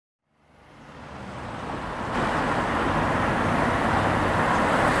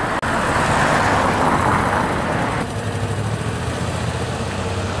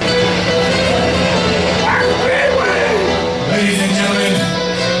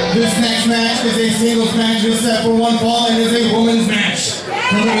This next match is a singles match just set for one fall and is a women's match.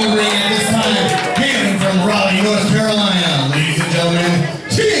 Coming to the ring at this time, hailing from Raleigh, North Carolina, ladies and gentlemen,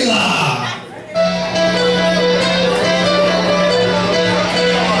 Teila!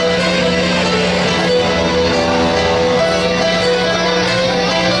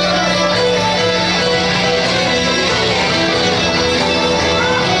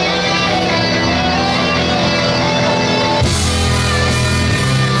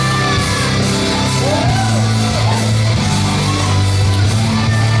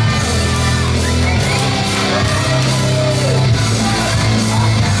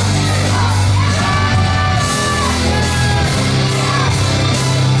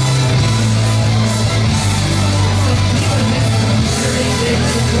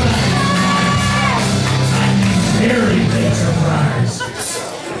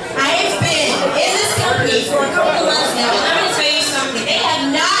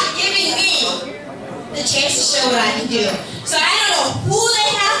 Chance to show what I can do. So I don't know who they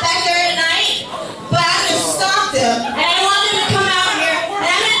have back there tonight, but I'm going to stop them, and I want them to come out here, and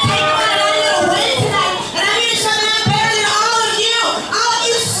I'm going to take them out, and I'm going to win tonight, and I'm going to show them I'm better than all of you. All of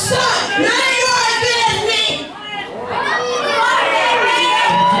you suck. None of you are as good as me.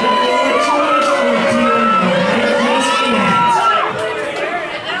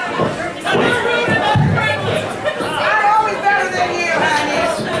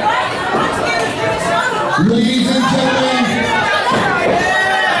 Ladies and gentlemen,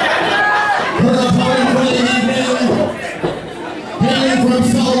 her opponent for the evening, hailing from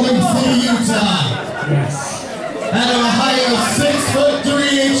Salt Lake City, Utah. At a height of 6'3",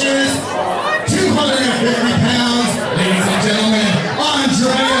 250 pounds, ladies and gentlemen,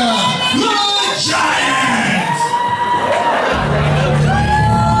 Andrea the GIANT!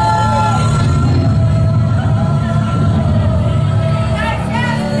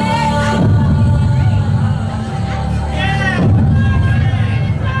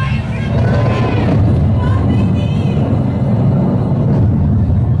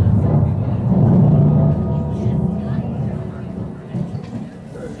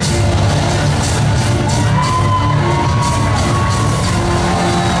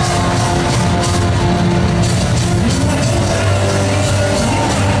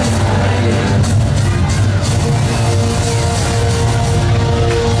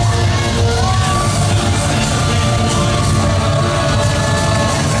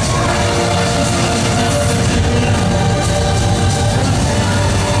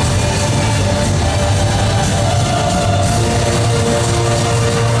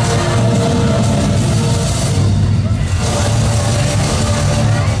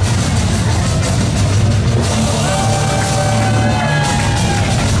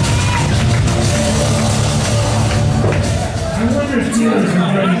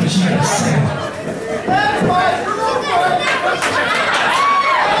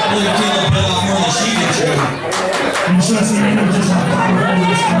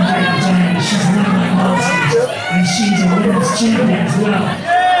 And she's a women's champion as well.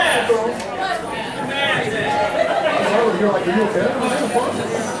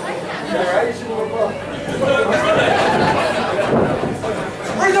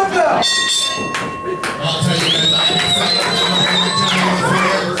 Bring up now! I'll tell you guys, I'm excited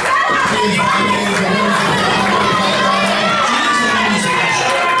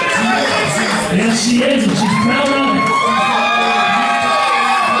yes, she is, and she's proud of it.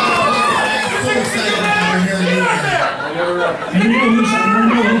 And you know who's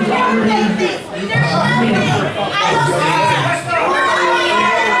already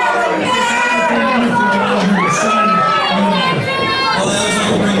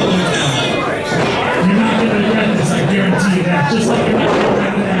you're not going to regret this, I guarantee you that. Just like you're not going to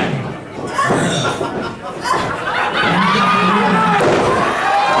regret that.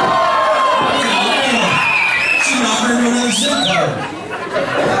 She's not going to another zip code.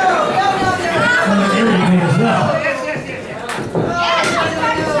 Well, there you go as well.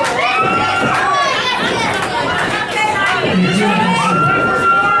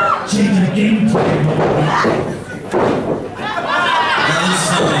 Change the game plan.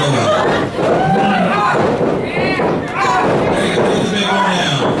 There you go, put the big one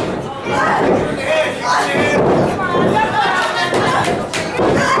down.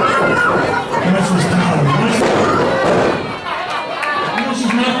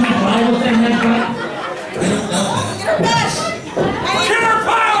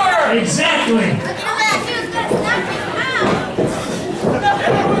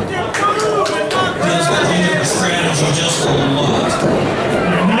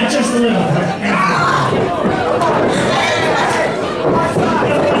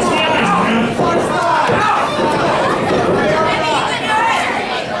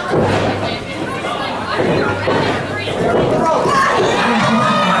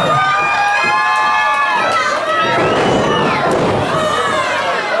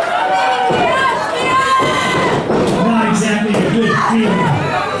 feel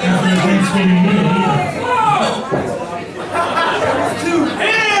after Thanksgiving meal either.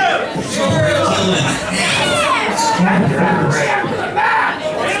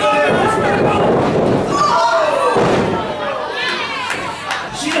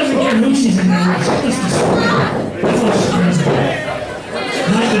 She doesn't care who she's in there with. She's just a square. That's all she cares about.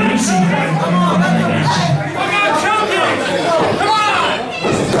 Not that you see her in action.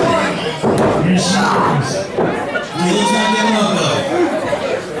 Yes, she is. Teila's not giving up, though.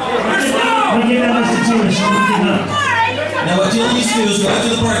 Don't get that much to Teila. She won't give up. Now, what Teila needs to do is go out to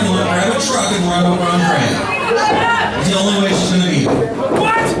the parking lot, grab a truck, and run over on Fran. That's the only way she's going to eat.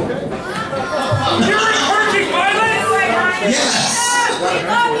 What? You're encouraging violence? Yes! We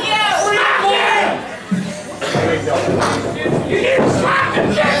love you! You need to slap him!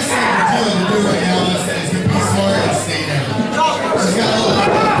 The best thing for Teila to do right now is to be smart and stay down. She's got a little...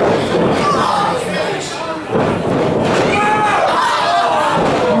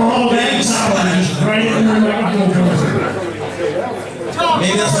 Right in there like a bulldozer.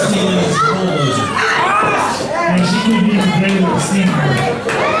 Maybe that's what Teila needs, a bulldozer. And she could be even better with a steamer.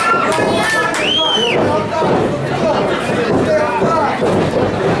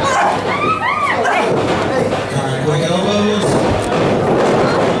 Quick elbows.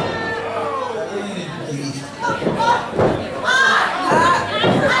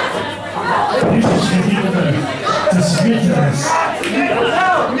 Usually she gets people to submit to this.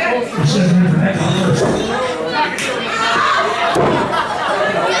 But she doesn't remember that first.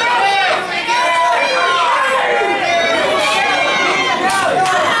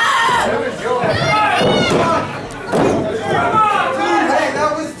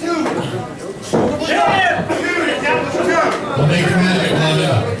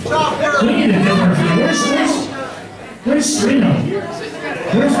 Where's Strino?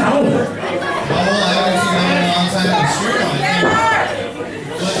 Where's Owl? I haven't seen him in a long time. And Strino, I think,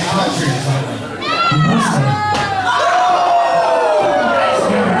 let the country or something. He must have.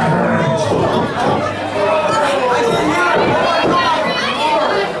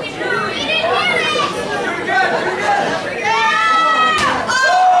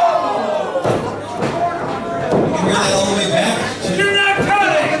 You really all the way back? You're not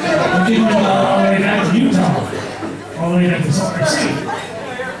coming! I'm thinking all the way back to Utah. All the way back to Salt Lake City.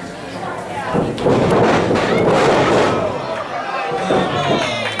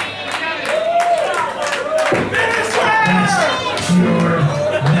 That's pure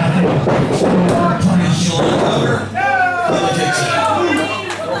nothing. Pure punishment. Shoulder cover. Teila takes it.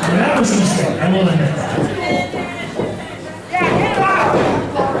 Well, that was a mistake. I will admit that.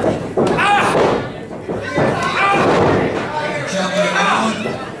 Chopping it down.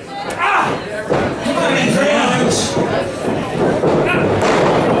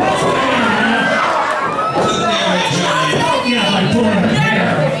 Yeah, by pulling her hair.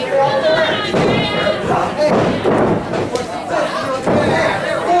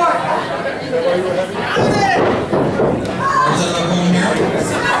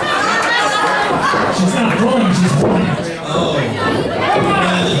 She's not pulling, she's pulling it. Oh,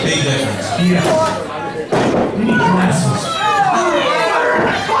 that's a big difference. Yeah. We need glasses.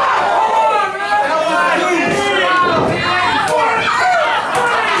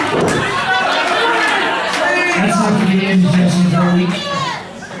 That's not for the indigestion for a week.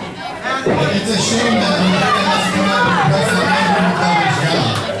 It's a shame that Andrea has to come out and replace the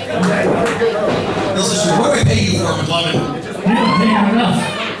job. Listen, what do I pay you for, McLovin? You don't pay him enough.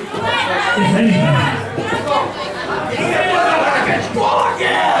 If anything.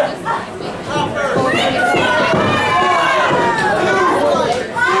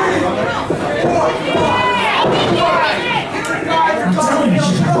 I'm telling you,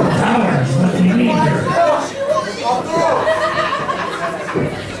 she's got powers, but we need her.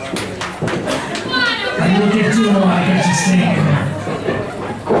 I will get too low, I got you staying in there.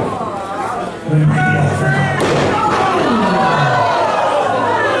 But it might be all for now.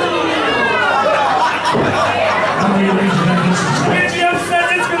 How many ways did I get you? If you upset,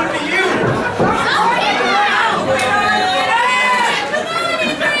 it's gonna be you!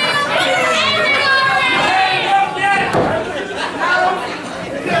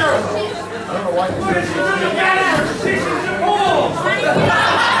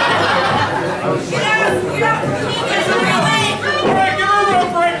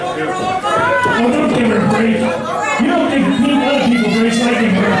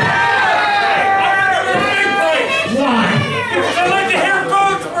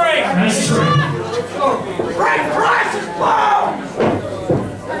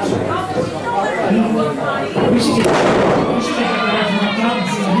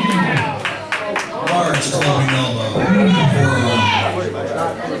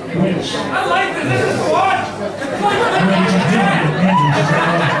 I like this. This is fun.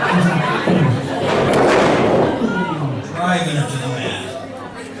 Driving her to the mat.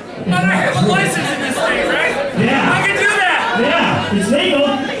 And I have a license in this thing, right? Yeah. I can do that. Yeah, it's legal.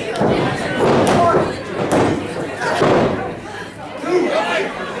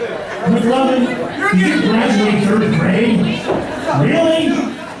 McLovin, did you graduate 3rd grade? Really?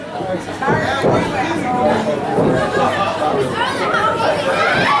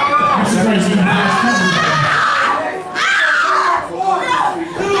 I'm surprised you didn't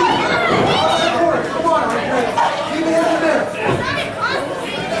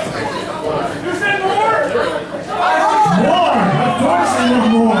You said more? more! Of course I want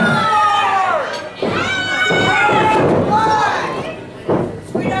more!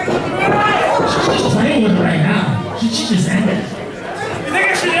 She's playing with it right now. She should just end it. You think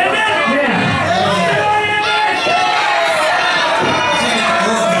I should end it? Yeah.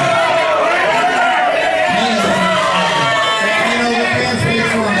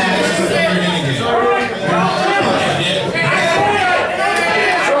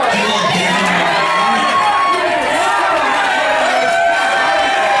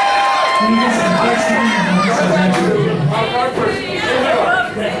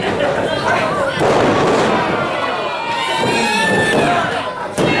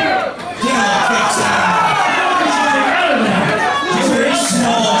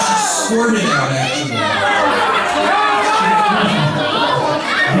 Squirted out, actually.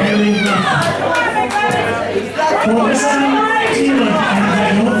 Focus on Teila,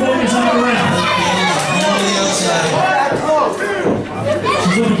 and don't focus on the ref. On the outside.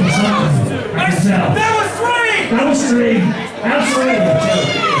 She's looking for something. I can tell. That was 3! That was 3. Absolutely.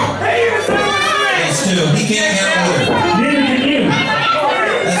 Hey, you said it was 3! That's 2. He can't count either. Neither can you.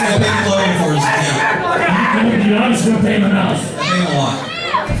 That's what I've been floating for his account. You know, you're honest, don't pay him enough. I pay him a lot.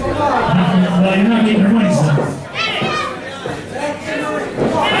 Well, you're not getting her money's